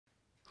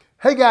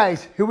Hey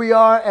guys, here we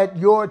are at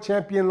Your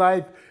Champion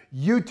Life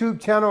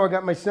YouTube channel. I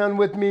got my son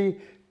with me,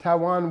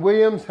 Tywuan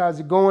Williams. How's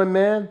it going,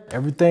 man?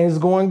 Everything's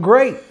going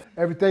great.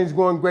 Everything's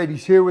going great.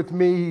 He's here with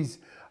me. He's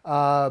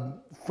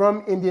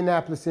from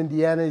Indianapolis,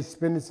 Indiana. He's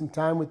spending some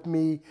time with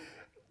me.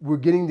 We're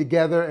getting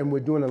together and we're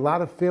doing a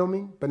lot of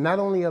filming, but not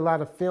only a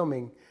lot of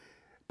filming,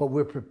 but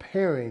we're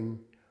preparing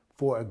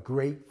for a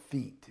great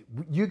feat.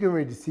 You're getting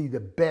ready to see the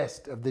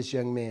best of this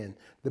young man,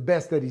 the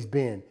best that he's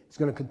been. He's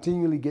going to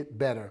continually get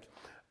better.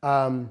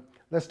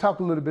 Let's talk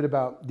a little bit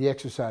about the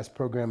exercise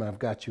program I've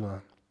got you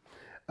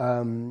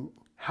on.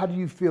 How do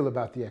you feel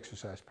about the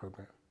exercise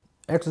program?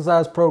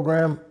 Exercise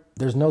program,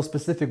 there's no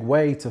specific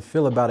way to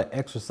feel about an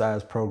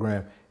exercise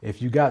program.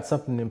 If you got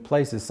something in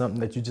place, it's something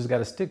that you just got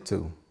to stick to.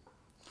 You know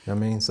what I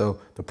mean? So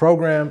the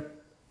program,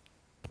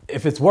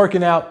 if it's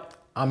working out,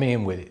 I'm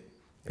in with it.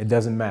 It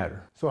doesn't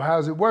matter. So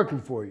how's it working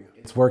for you?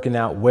 It's working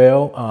out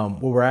well.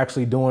 What we're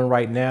actually doing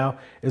right now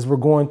is we're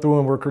going through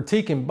and we're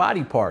critiquing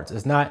body parts.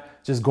 It's not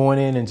just going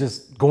in and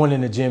just going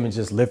in the gym and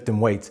just lifting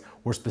weights.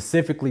 We're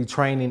specifically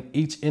training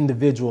each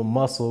individual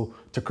muscle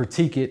to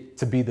critique it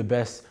to be the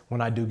best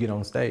when I do get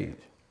on stage.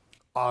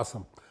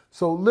 Awesome.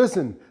 So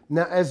listen,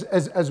 now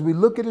as we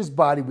look at his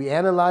body, we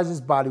analyze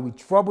his body, we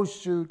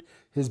troubleshoot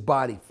his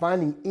body,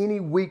 finding any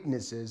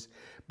weaknesses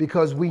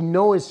because we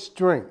know his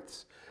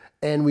strengths.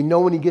 And we know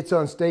when he gets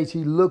on stage,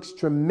 he looks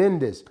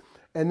tremendous.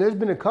 And there's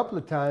been a couple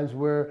of times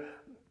where,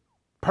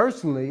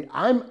 personally,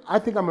 I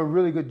think I'm a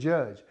really good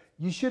judge.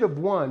 You should have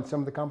won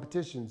some of the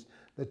competitions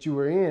that you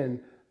were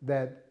in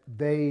that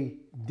they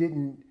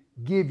didn't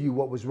give you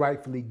what was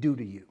rightfully due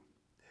to you.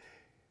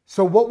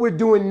 So what we're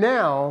doing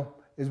now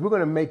is we're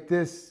going to make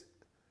this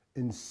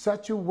in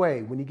such a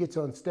way, when he gets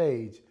on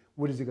stage,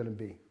 what is it going to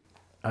be?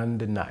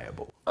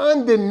 Undeniable.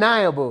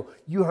 Undeniable.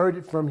 You heard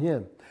it from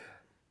him.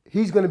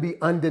 He's going to be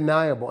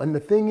undeniable. And the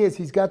thing is,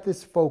 he's got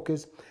this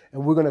focus,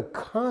 and we're going to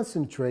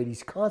concentrate.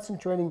 He's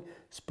concentrating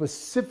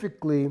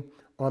specifically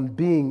on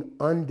being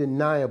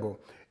undeniable.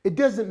 It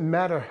doesn't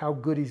matter how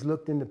good he's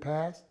looked in the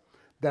past.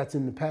 That's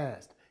in the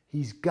past.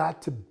 He's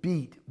got to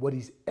beat what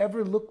he's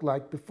ever looked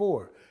like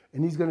before.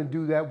 And he's going to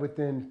do that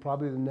within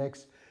probably the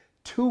next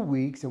 2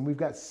 weeks, and we've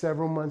got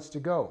several months to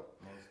go.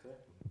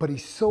 But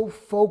he's so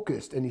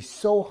focused, and he's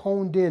so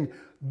honed in.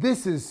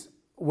 This is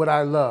what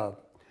I love.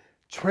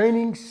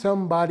 Training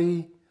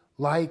somebody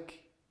like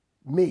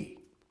me.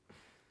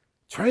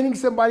 Training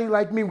somebody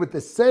like me with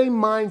the same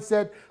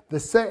mindset,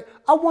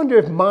 I wonder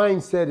if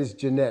mindset is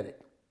genetic.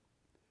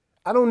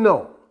 I don't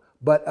know,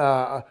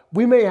 but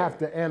we may have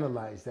to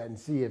analyze that and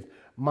see if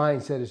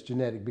mindset is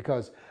genetic,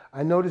 because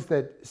I noticed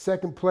that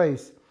second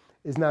place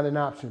is not an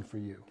option for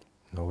you.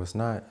 No, it's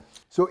not.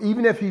 So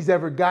even if he's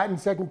ever gotten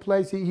second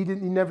place, he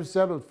never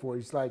settled for it.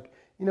 He's like,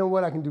 you know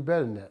what, I can do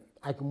better than that.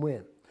 I can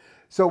win.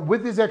 So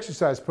with his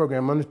exercise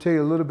program, I'm going to tell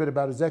you a little bit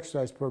about his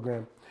exercise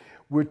program.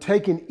 We're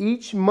taking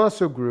each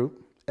muscle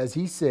group, as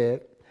he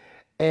said,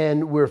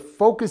 and we're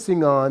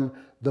focusing on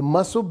the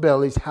muscle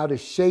bellies, how to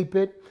shape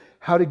it,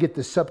 how to get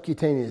the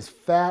subcutaneous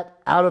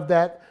fat out of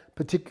that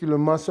particular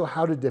muscle,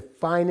 how to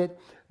define it,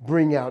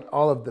 bring out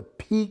all of the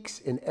peaks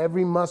in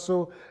every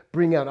muscle,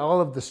 bring out all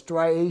of the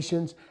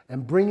striations,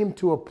 and bring him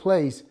to a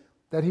place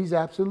that he's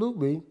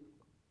absolutely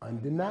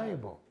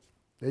undeniable.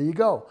 There you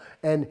go.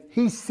 And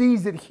he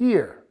sees it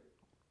here.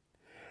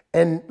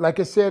 And like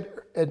I said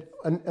in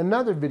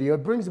another video,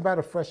 it brings about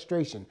a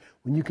frustration.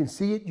 When you can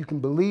see it, you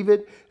can believe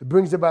it, it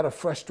brings about a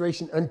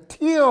frustration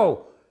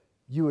until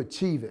you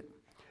achieve it.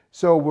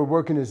 So we're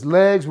working his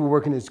legs, we're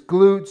working his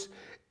glutes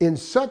in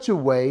such a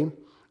way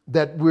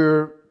that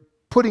we're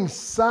putting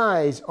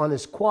size on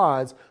his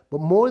quads, but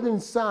more than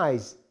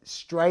size,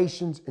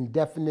 striations and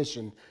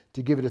definition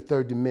to give it a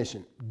third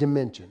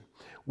dimension.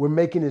 We're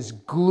making his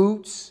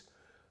glutes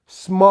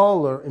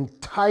smaller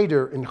and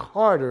tighter and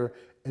harder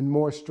and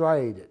more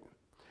striated.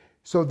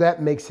 So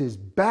that makes his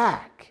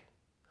back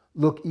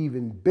look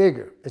even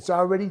bigger. It's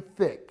already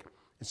thick.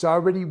 It's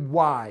already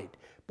wide.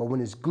 But when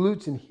his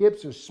glutes and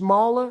hips are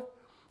smaller,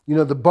 you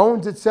know, the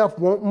bones itself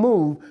won't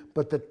move,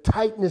 but the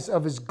tightness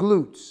of his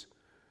glutes,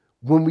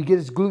 when we get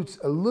his glutes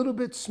a little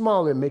bit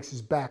smaller, it makes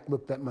his back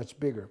look that much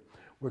bigger.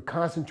 We're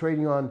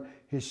concentrating on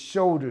his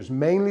shoulders,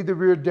 mainly the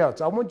rear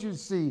delts. I want you to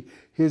see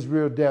his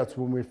rear delts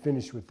when we're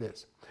finished with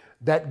this.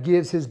 That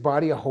gives his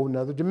body a whole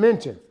nother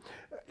dimension.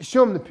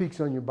 Show him the peaks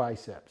on your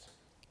biceps.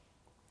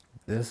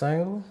 This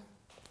angle?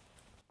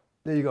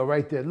 There you go,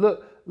 right there.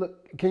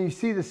 Look, can you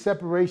see the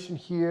separation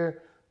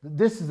here?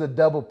 This is a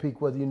double peak,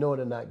 whether you know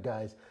it or not,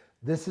 guys.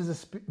 This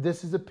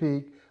is a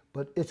peak,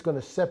 but it's going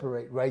to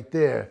separate right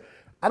there.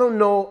 I don't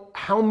know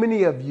how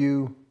many of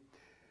you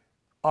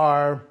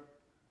are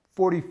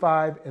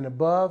 45 and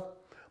above,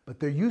 but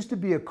there used to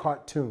be a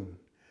cartoon.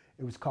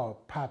 It was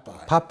called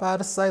Popeye. Popeye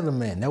the Sailor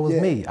Man. That was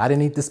me. I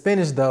didn't eat the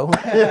spinach, though.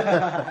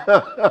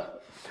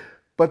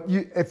 But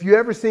if you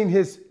ever seen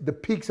the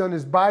peaks on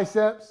his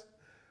biceps,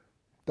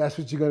 that's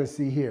what you're going to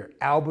see here.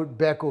 Albert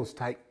Beckles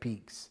type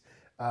peaks.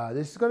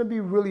 This is going to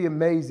be really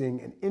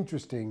amazing and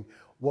interesting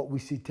what we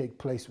see take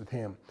place with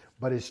him.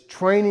 But his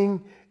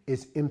training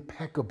is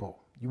impeccable.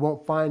 You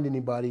won't find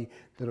anybody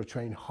that'll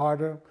train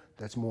harder,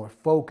 that's more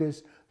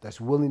focused,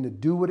 that's willing to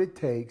do what it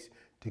takes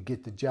to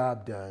get the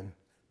job done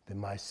than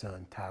my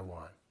son,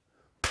 Tywuan.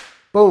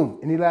 Boom.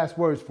 Any last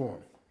words for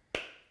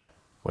him?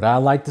 What I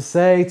like to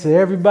say to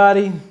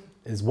everybody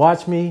is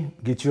watch me,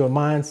 get you a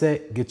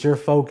mindset, get your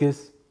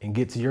focus, and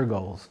get to your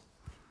goals.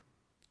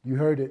 You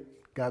heard it.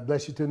 God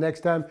bless you till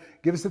next time.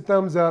 Give us a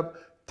thumbs up.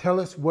 Tell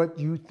us what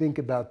you think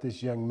about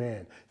this young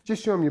man.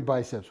 Just show him your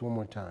biceps one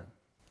more time.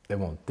 They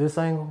want this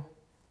angle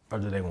or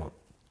do they want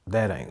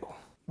that angle?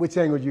 Which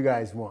angle do you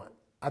guys want?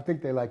 I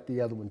think they like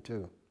the other one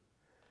too.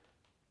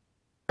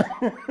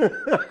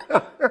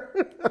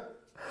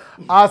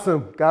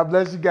 Awesome. God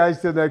bless you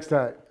guys till next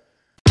time.